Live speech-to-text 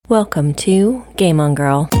Welcome to Game On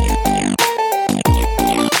Girl.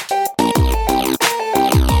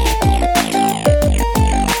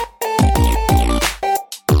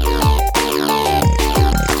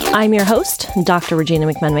 I'm your host, Dr. Regina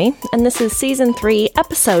McMenemy, and this is Season 3,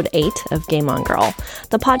 Episode 8 of Game On Girl,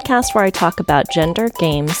 the podcast where I talk about gender,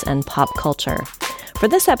 games, and pop culture. For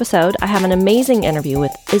this episode, I have an amazing interview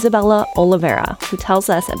with Isabella Oliveira, who tells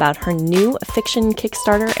us about her new fiction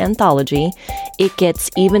Kickstarter anthology, It Gets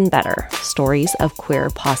Even Better, Stories of Queer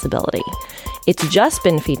Possibility. It's just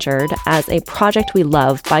been featured as a project we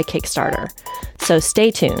love by Kickstarter. So stay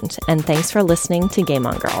tuned, and thanks for listening to Game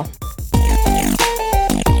On Girl.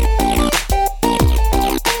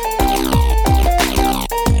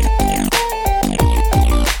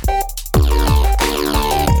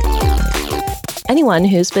 Anyone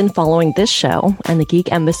who's been following this show and the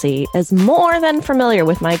Geek Embassy is more than familiar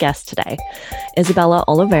with my guest today. Isabella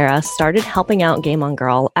Oliveira started helping out Game On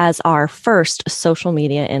Girl as our first social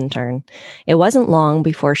media intern. It wasn't long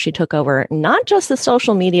before she took over not just the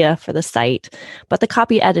social media for the site, but the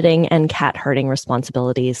copy editing and cat herding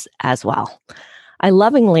responsibilities as well. I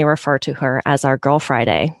lovingly refer to her as our Girl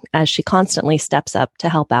Friday, as she constantly steps up to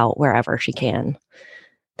help out wherever she can.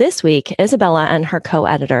 This week, Isabella and her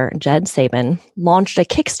co-editor, Jed Sabin, launched a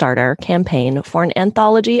Kickstarter campaign for an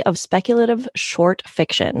anthology of speculative short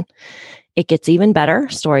fiction. It Gets Even Better,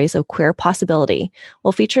 Stories of Queer Possibility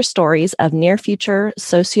will feature stories of near-future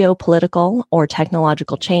socio-political or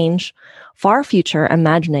technological change, far-future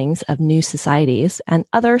imaginings of new societies, and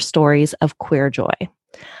other stories of queer joy.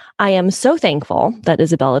 I am so thankful that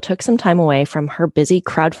Isabella took some time away from her busy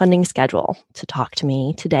crowdfunding schedule to talk to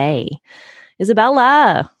me today.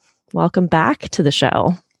 Isabella, welcome back to the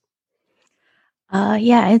show.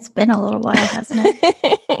 Yeah, it's been a little while, hasn't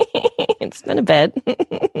it? It's been a bit.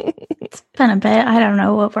 It's been a bit. I don't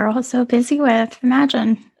know what we're all so busy with.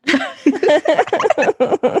 Imagine.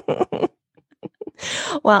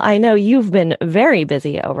 Well, I know you've been very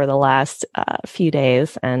busy over the last few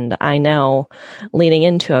days, and I know leading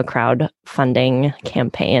into a crowdfunding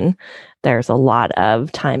campaign, there's a lot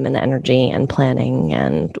of time and energy and planning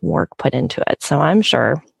and work put into it. So I'm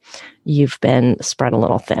sure you've been spread a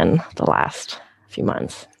little thin the last few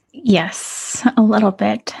months. Yes, a little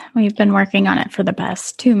bit. We've been working on it for the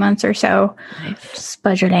past 2 months or so. Nice. Just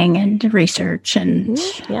budgeting and research and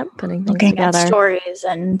putting things looking together. at stories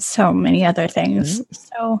and so many other things.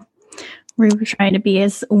 So we were trying to be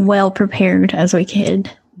as well prepared as we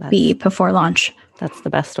could be before launch. That's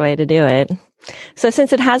the best way to do it. So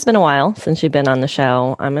since it has been a while since you've been on the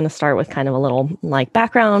show, I'm going to start with kind of a little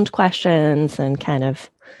background questions and kind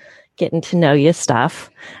of getting to know you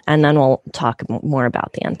stuff. And then we'll talk more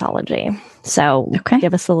about the anthology. So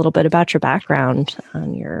Give us a little bit about your background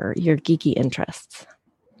on your geeky interests.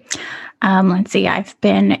 Let's see. I've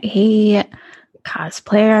been a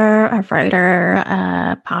cosplayer, a writer,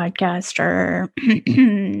 a podcaster,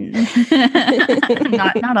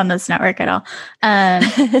 not on this network at all.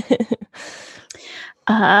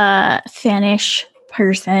 Fanish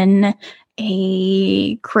person,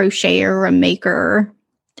 a crocheter, a maker,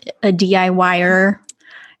 a DIYer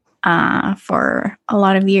for a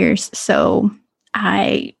lot of years. So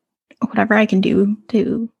whatever I can do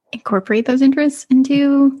to incorporate those interests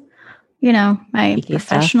into, my geeky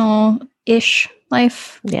professional-ish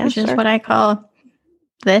life, which is what I call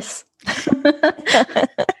this.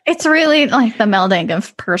 It's really like the melding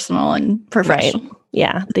of personal and professional. Right.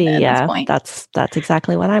 Yeah. That's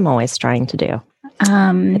exactly what I'm always trying to do.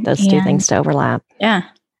 Get those two things to overlap. Yeah.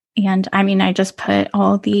 And I mean, I just put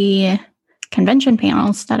all the convention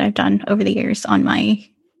panels that I've done over the years on my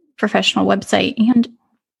professional website, and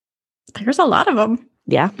there's a lot of them.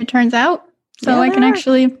 Yeah. It turns out. So I can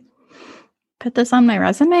actually put this on my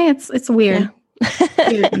resume. It's weird. Yeah.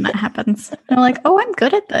 Weird when that happens. I'm like, oh, I'm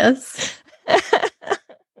good at this.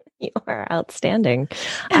 You are outstanding.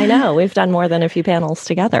 I know. We've done more than a few panels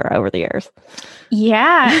together over the years.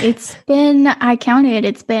 Yeah. I counted,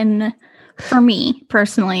 it's been, for me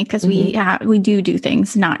personally, because we do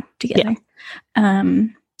things not together. Yeah.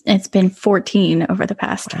 It's been 14 over the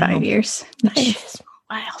past 5 years. Nice.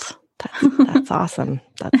 Wild. That's awesome.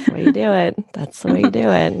 That's the way you do it. That's the way you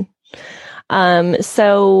do it.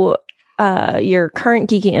 So your current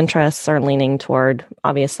geeky interests are leaning toward,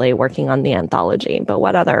 obviously, working on the anthology, but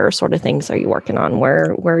what other sort of things are you working on?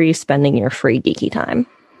 Where are you spending your free geeky time,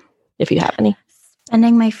 if you have any?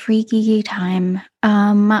 Spending my free geeky time.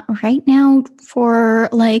 Right now, for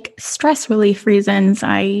stress relief reasons,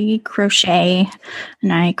 I crochet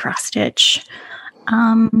and I cross stitch.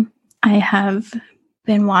 I have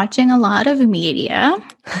been watching a lot of media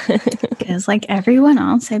because, like everyone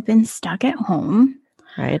else, I've been stuck at home.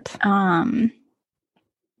 Right. And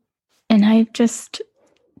I've just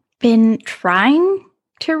been trying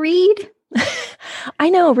to read. I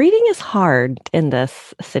know reading is hard in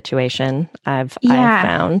this situation. I've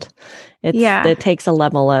found it takes a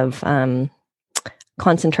level of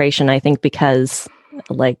concentration, I think, because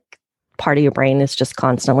like part of your brain is just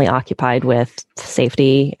constantly occupied with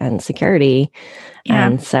safety and security. Yeah.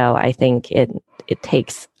 And so I think it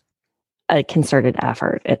takes a concerted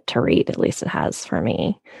effort to read, at least it has for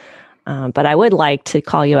me. But I would like to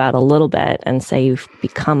call you out a little bit and say you've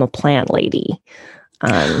become a plant lady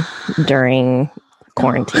during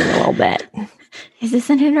quarantine a little bit. Is this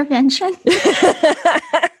an intervention?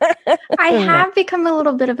 I have become a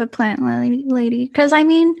little bit of a plant lady because I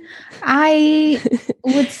mean, I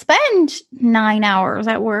would spend 9 hours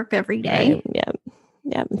at work every day.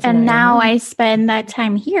 Yeah. And now I spend that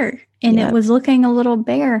time here, and it was looking a little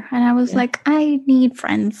bare. And I was like, I need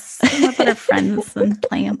friends. What better friends than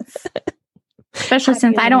plants? Especially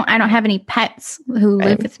since I don't have any pets who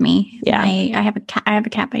live with me. Yeah, I have a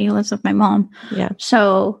cat, but he lives with my mom. Yeah.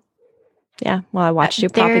 So. Yeah, well, I watched you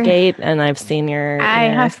propagate, and I've seen I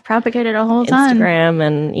have propagated a whole ton. Instagram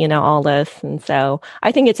and all this, and so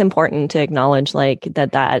I think it's important to acknowledge like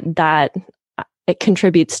that it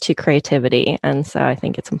contributes to creativity, and so I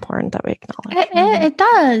think it's important that we acknowledge it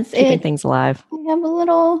does keeping things alive. We have a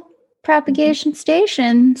little propagation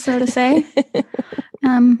station, so to say.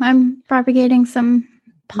 I'm propagating some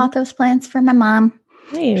pothos plants for my mom.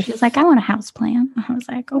 Nice. She's like, I want a house plant. I was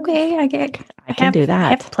like, okay, I can do that. I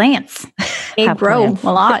have plants. They grow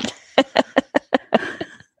a lot.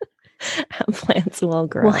 Plants will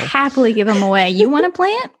grow. We'll happily give them away. You want a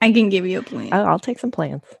plant? I can give you a plant. Oh, I'll take some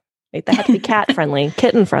plants. They have to be cat friendly,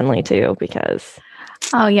 kitten friendly too, because.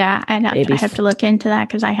 Oh yeah, I have to look into that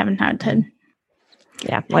because I haven't had to.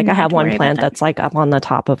 Yeah, like I have one plant that's like up on the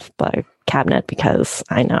top of the cabinet because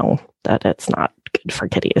I know that it's not good for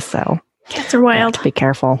kitties. So. Cats are wild. To be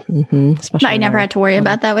careful. Especially I never had to worry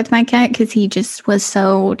about that with my cat because he just was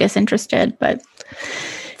so disinterested. But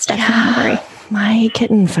it's definitely a worry. My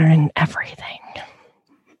kittens are in everything,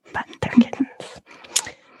 but they're kittens.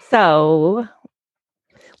 So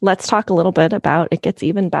let's talk a little bit about It Gets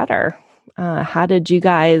Even Better. How did you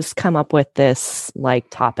guys come up with this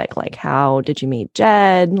topic? Like, how did you meet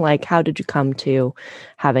Jed? Like, how did you come to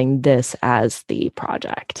having this as the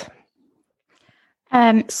project?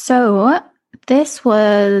 So this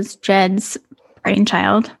was Jed's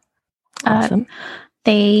brainchild. Awesome.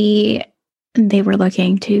 They were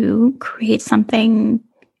looking to create something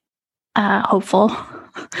hopeful,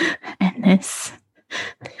 and this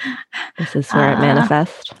is where it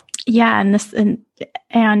manifests. Yeah,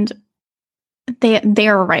 and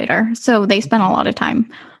they're a writer, so they spent a lot of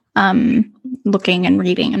time looking and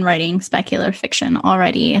reading and writing speculative fiction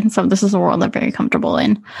already, and so this is a world they're very comfortable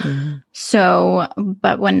in. Mm-hmm. So,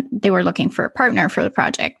 but when they were looking for a partner for the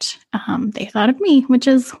project, they thought of me, which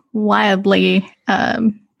is wildly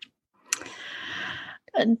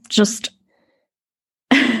just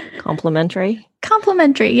complimentary.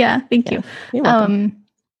 Yeah, thank you. You're welcome.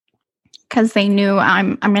 Because they knew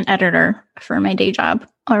I'm an editor for my day job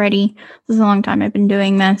already. This is a long time I've been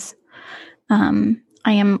doing this.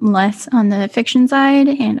 I am less on the fiction side,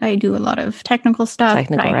 and I do a lot of technical stuff.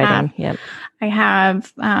 Technical writing, yep. I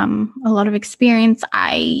have a lot of experience.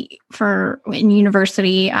 In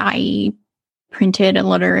university, I printed a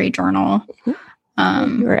literary journal.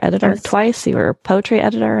 You were editor twice. You were a poetry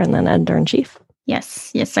editor and then editor-in-chief.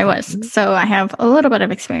 Yes, I was. Mm-hmm. So I have a little bit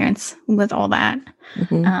of experience with all that.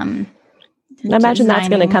 Mm-hmm. I imagine that's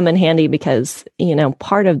going to come in handy because,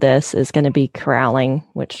 part of this is going to be corralling,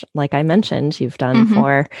 which, like I mentioned, you've done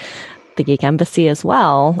for the Geek Embassy as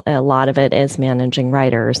well. A lot of it is managing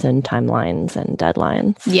writers and timelines and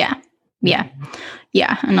deadlines. Yeah.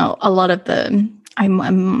 And a lot of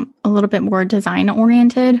I'm a little bit more design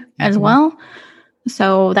oriented as well.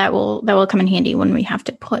 So that will come in handy when we have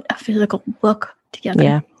to put a physical book together.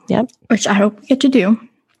 Yeah. Yep. Which I hope we get to do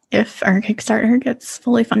if our Kickstarter gets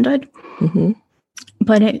fully funded. Mm-hmm.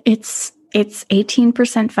 But it's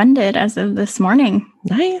 18% funded as of this morning.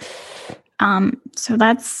 Nice. So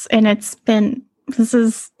this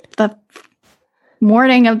is the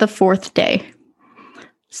morning of the fourth day.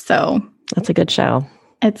 So that's a good show.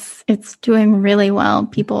 It's doing really well.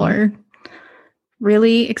 People are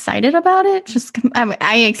really excited about it.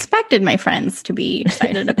 I expected my friends to be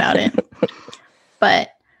excited about it, but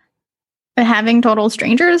having total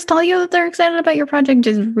strangers tell you that they're excited about your project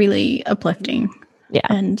is really uplifting. Yeah.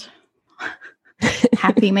 And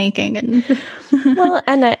happy making. And well,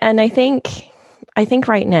 and I think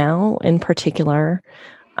right now in particular,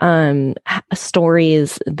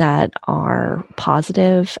 stories that are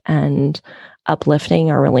positive and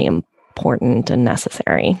uplifting are really important and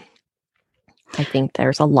necessary. I think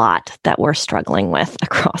there's a lot that we're struggling with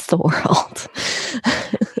across the world.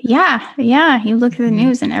 Yeah. You look at the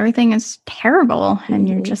news and everything is terrible, and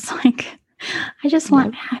you're just like, I just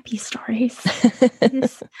want happy stories.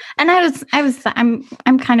 And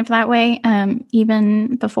I'm kind of that way.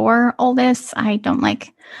 Even before all this, I don't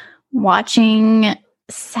like watching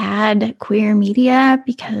sad queer media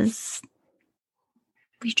because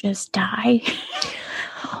we just die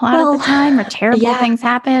a lot of the time, or terrible things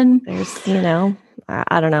happen. There's,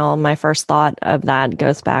 I don't know. My first thought of that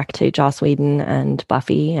goes back to Joss Whedon and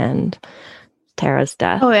Buffy and Tara's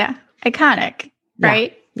death. Oh yeah, iconic,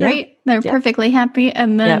 right? Yeah. Right? They're perfectly happy,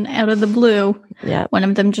 and then out of the blue, one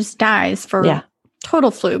of them just dies for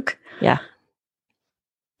total fluke. Yeah.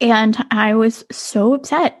 And I was so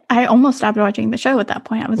upset. I almost stopped watching the show at that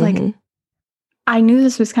point. I was like, I knew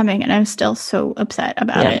this was coming, and I'm still so upset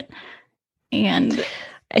about it. And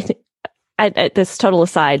I think this total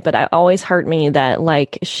aside, but it always hurt me that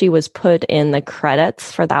like she was put in the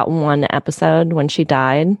credits for that one episode when she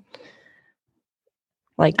died.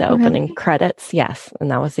 Like the opening credits, yes.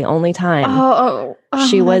 And that was the only time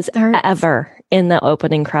she was ever in the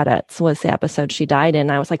opening credits, was the episode she died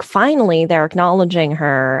in. I was like, finally, they're acknowledging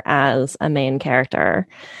her as a main character.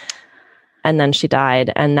 And then she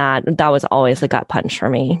died. And that was always a gut punch for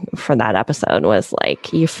me for that episode, was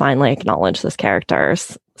like, you finally acknowledge this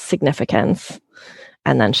character's significance.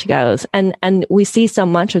 And then she goes. And we see so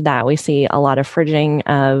much of that. We see a lot of fridging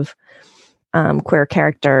of queer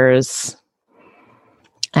characters.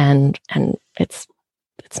 And it's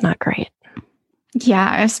not great.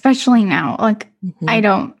 Yeah, especially now. Like I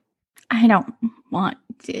don't want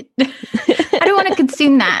it. I don't want to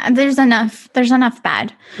consume that. There's enough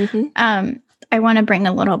bad. I want to bring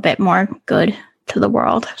a little bit more good to the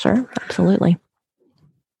world. Sure, absolutely.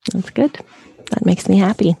 That's good. That makes me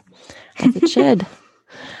happy, as it should.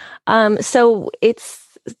 So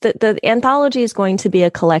it's the anthology is going to be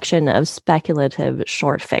a collection of speculative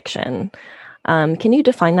short fiction. Can you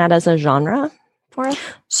define that as a genre for us?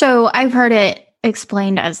 So I've heard it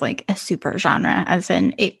explained as like a super genre, as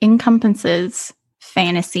in it encompasses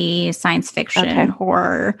fantasy, science fiction,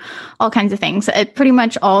 horror, all kinds of things. Pretty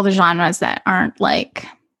much all the genres that aren't like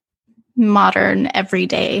modern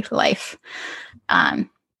everyday life.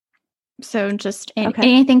 So just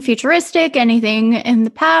anything futuristic, anything in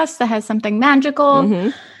the past that has something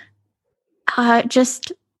magical.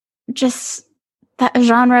 Just that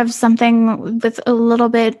genre of something with a little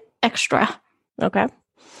bit extra. Okay.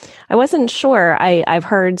 I wasn't sure. I've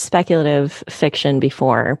heard speculative fiction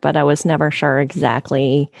before, but I was never sure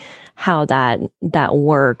exactly how that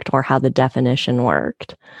worked or how the definition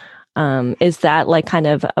worked. Is that like kind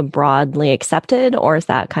of a broadly accepted, or is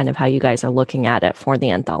that kind of how you guys are looking at it for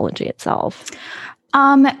the anthology itself?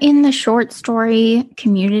 In the short story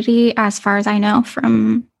community, as far as I know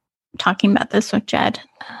from talking about this with Jed,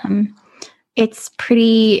 it's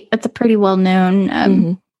a pretty well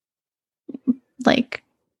known like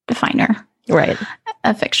definer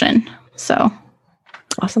of fiction. So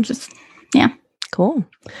awesome. Yeah. Cool.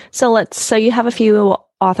 So you have a few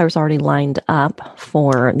authors already lined up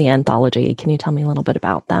for the anthology. Can you tell me a little bit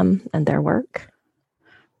about them and their work?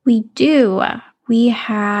 We do. We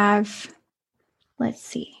have, let's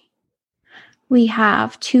see. We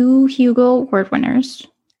have 2 Hugo Award winners,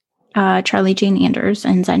 Charlie Jane Anders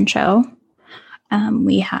and Zen Cho.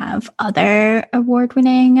 We have other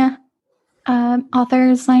award-winning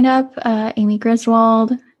authors lined up. Amy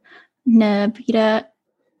Griswold, Nabita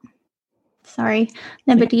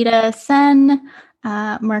Sen,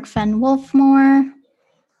 Mark-Fen Wolfmore,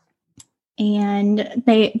 and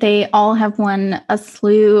they all have won a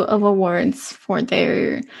slew of awards for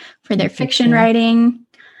their fiction writing.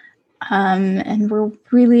 And we're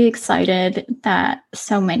really excited that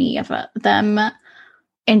so many of them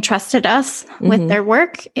entrusted us with their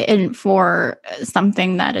work for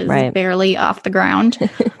something that is barely off the ground.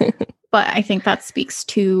 But I think that speaks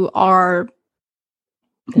to our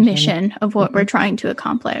mission of what we're trying to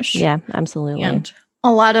accomplish. Yeah, absolutely. And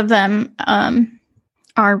a lot of them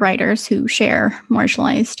are writers who share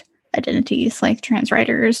marginalized identities, like trans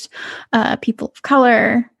writers, people of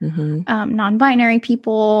color, non-binary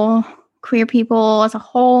people, queer people as a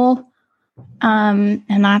whole. And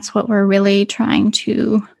that's what we're really trying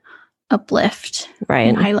to uplift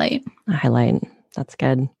and highlight. That's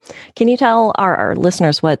good. Can you tell our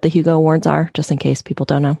listeners what the Hugo Awards are, just in case people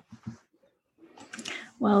don't know?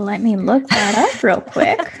 Well, let me look that up real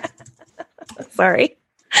quick. Sorry.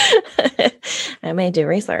 I may do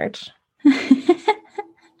research.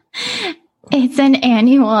 It's an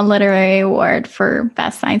annual literary award for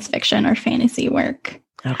best science fiction or fantasy work.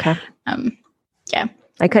 Okay. Yeah.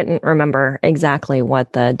 I couldn't remember exactly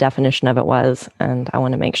what the definition of it was, and I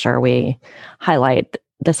want to make sure we highlight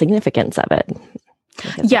the significance of it.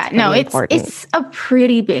 Yeah, no, it's a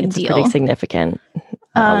pretty big deal. Pretty significant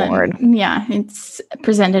award. Yeah, it's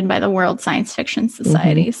presented by the World Science Fiction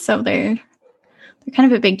Society, so they're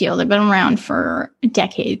kind of a big deal. They've been around for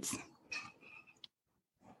decades.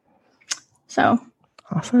 So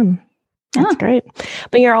awesome. That's great.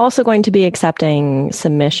 But you're also going to be accepting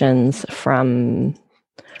submissions from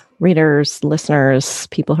readers, listeners,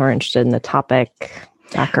 people who are interested in the topic,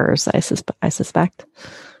 backers, I suspect.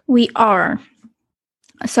 We are.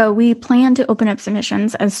 So we plan to open up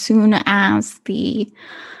submissions as soon as the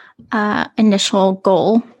initial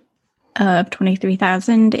goal of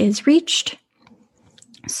 23,000 is reached,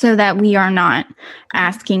 so that we are not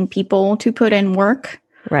asking people to put in work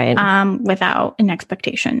without an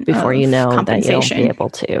expectation before you know that you'll be able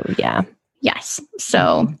to. Yeah. Yes.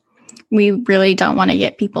 So we really don't want to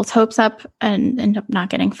get people's hopes up and end up not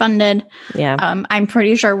getting funded. Yeah. I'm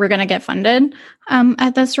pretty sure we're going to get funded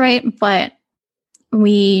at this rate, but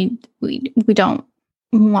we don't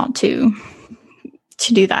want to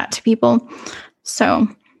do that to people. So,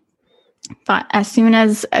 but as soon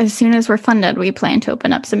as we're funded, we plan to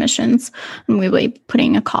open up submissions, and we'll be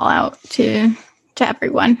putting a call out to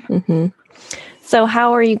everyone. Mm-hmm. So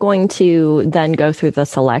how are you going to then go through the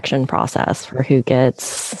selection process for who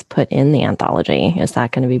gets put in the anthology? Is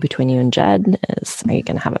that going to be between you and Jed? Are you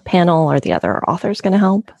going to have a panel? Are the other authors going to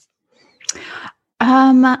help?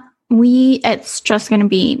 It's just going to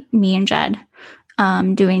be me and Jed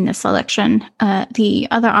doing the selection. The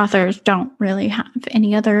other authors don't really have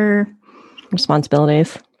any other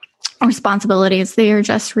responsibilities. They are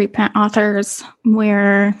just reprint authors,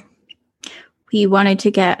 where we wanted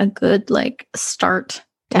to get a good start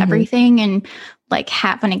to everything and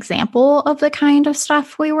have an example of the kind of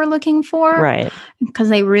stuff we were looking for. Right. Because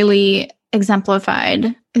they really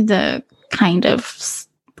exemplified the kind of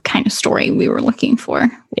story we were looking for.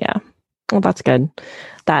 Yeah. Well, that's good.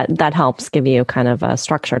 That helps give you kind of a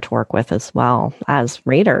structure to work with as well as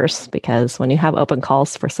readers, because when you have open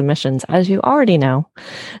calls for submissions, as you already know,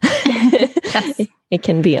 it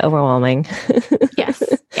can be overwhelming. Yes.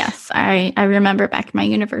 I remember back in my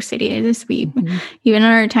university days, even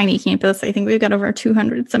on our tiny campus, I think we got over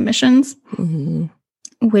 200 submissions,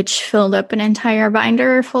 which filled up an entire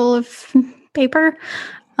binder full of paper.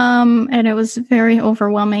 And it was very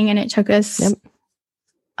overwhelming, and it took us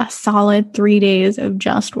a solid 3 days of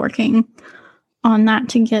just working on that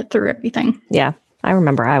to get through everything. Yeah. I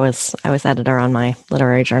remember I was editor on my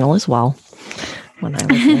literary journal as well when I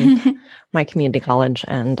was in my community college,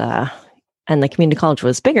 and the community college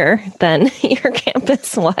was bigger than your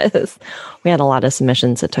campus was. We had a lot of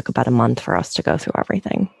submissions. It took about a month for us to go through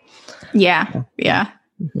everything. Yeah.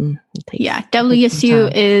 Mm-hmm. Yeah.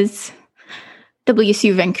 WSU is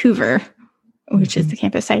WSU Vancouver, which is the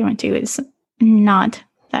campus I went to, is not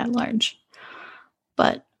that large,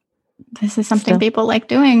 but this is something people like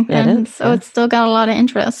doing, and it's still got a lot of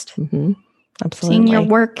interest. Absolutely. Seeing your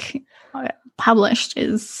work published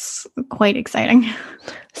is quite exciting.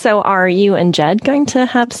 So are you and Jed going to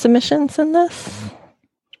have submissions in this?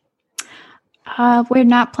 We're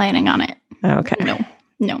not planning on it. Okay.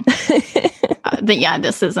 No. But yeah,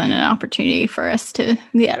 this isn't an opportunity for us to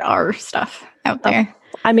get our stuff out there.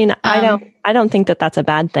 I mean, I don't think that that's a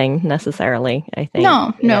bad thing necessarily. I think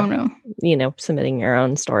no. Submitting your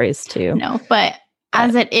own stories too. No, but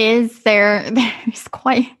as it is, there's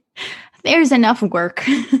enough work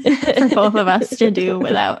for both of us to do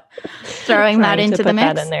without throwing that into the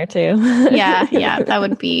mix. That in there too. yeah, that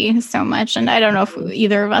would be so much, and I don't know if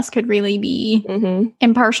either of us could really be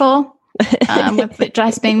impartial with it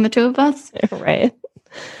just being the two of us. Right.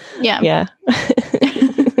 Yeah.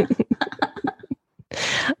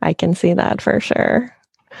 I can see that for sure.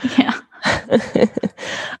 Yeah.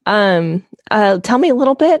 Tell me a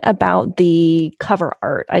little bit about the cover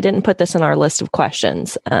art. I didn't put this in our list of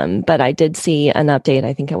questions, but I did see an update.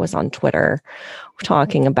 I think it was on Twitter,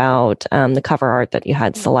 talking about the cover art that you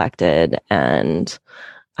had selected and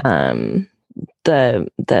the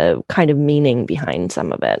kind of meaning behind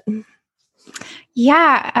some of it.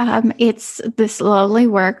 Yeah, it's this lovely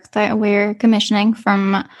work that we're commissioning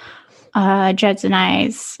from Jed's and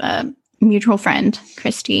I's mutual friend,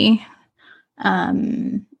 Christy.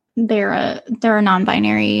 They're a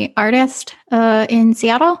non-binary artist in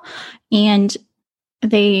Seattle, and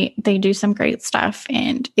they do some great stuff.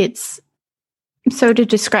 And it's, so to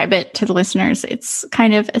describe it to the listeners, it's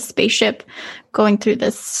kind of a spaceship going through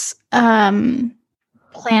this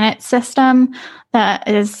planet system that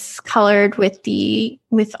is colored with a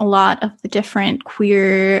lot of the different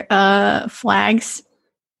queer flags.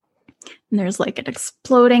 And there's like an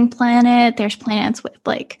exploding planet. There's planets with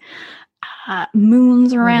like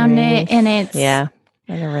moons around it, and it's and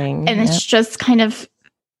a ring, and it's just kind of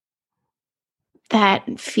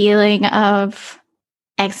that feeling of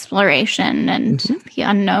exploration and the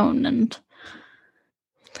unknown, and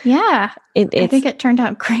I think it turned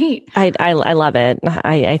out great. I love it.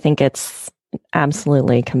 I think it's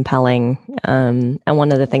absolutely compelling. And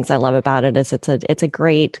one of the things I love about it is it's a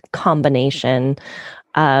great combination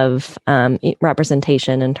of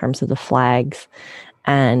representation in terms of the flags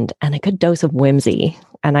and a good dose of whimsy.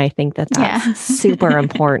 And I think that's super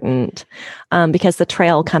important because the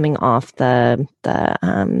trail coming off the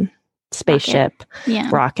spaceship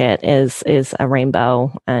rocket is a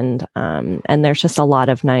rainbow, and there's just a lot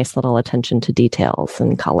of nice little attention to details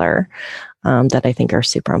and color that I think are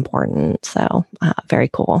super important. So very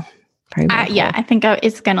cool. Very cool. I think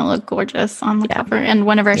it's going to look gorgeous on the cover. And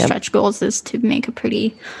one of our stretch goals is to make a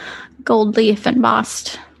pretty gold leaf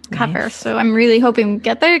embossed cover. So I'm really hoping we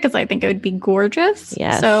get there because I think it would be gorgeous.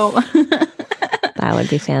 Yes. So that would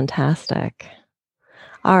be fantastic.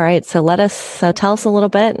 All right. So tell us a little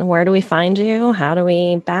bit. Where do we find you? How do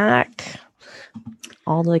we back?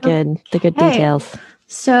 All the good details.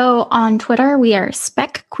 So on Twitter, we are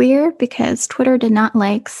Spec Queer because Twitter did not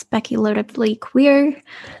like speculatively queer.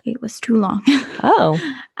 It was too long. Oh.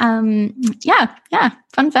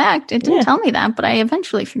 Fun fact. It didn't tell me that, but I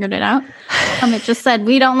eventually figured it out. It just said,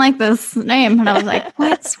 we don't like this name. And I was like,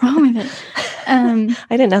 what's wrong with it? I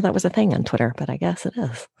didn't know that was a thing on Twitter, but I guess it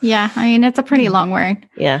is. Yeah. I mean, it's a pretty long word.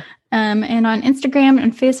 Yeah. And on Instagram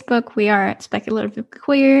and Facebook, we are at speculatively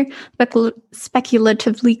queer.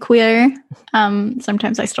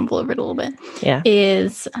 Sometimes I stumble over it a little bit. Yeah.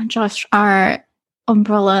 Is just our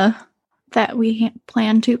umbrella that we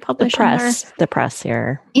plan to publish. The press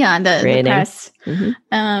here. Yeah, the press.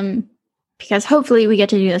 Because hopefully we get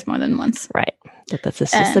to do this more than once. Right. That's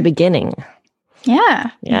just the beginning.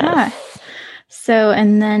 Yeah. Yeah. So,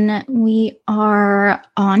 and then we are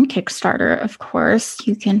on Kickstarter, of course.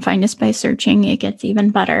 You can find us by searching It Gets Even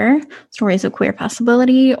Better, Stories of Queer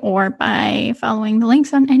Possibility, or by following the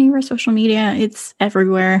links on any of our social media. It's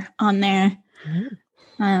everywhere on there.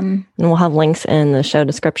 And we'll have links in the show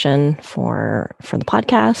description for the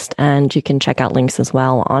podcast, and you can check out links as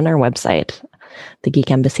well on our website,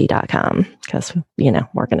 thegeekembassy.com, because,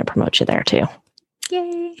 we're going to promote you there too.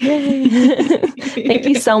 Yay. Thank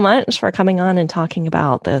you so much for coming on and talking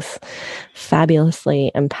about this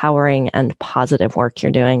fabulously empowering and positive work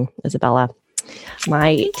you're doing, Isabella.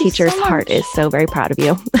 My teacher's heart is so very proud of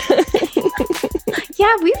you.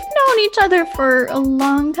 Yeah, we've known each other for a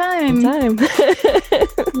long time.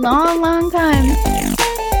 Long time.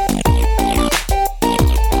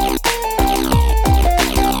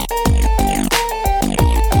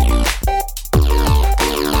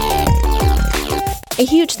 A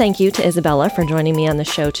huge thank you to Isabella for joining me on the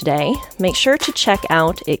show today. Make sure to check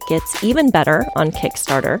out It Gets Even Better on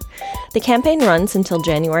Kickstarter. The campaign runs until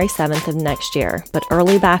January 7th of next year, but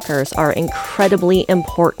early backers are incredibly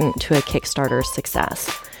important to a Kickstarter's success.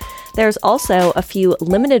 There's also a few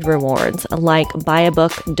limited rewards, like buy a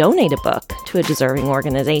book, donate a book to a deserving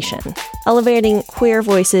organization. Elevating queer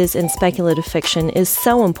voices in speculative fiction is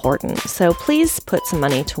so important, so please put some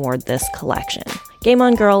money toward this collection. Game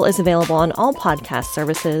On Girl is available on all podcast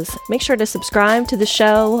services. Make sure to subscribe to the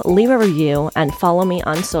show, leave a review, and follow me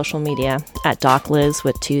on social media at DocLiz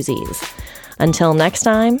with 2 Z's. Until next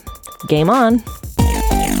time, game on!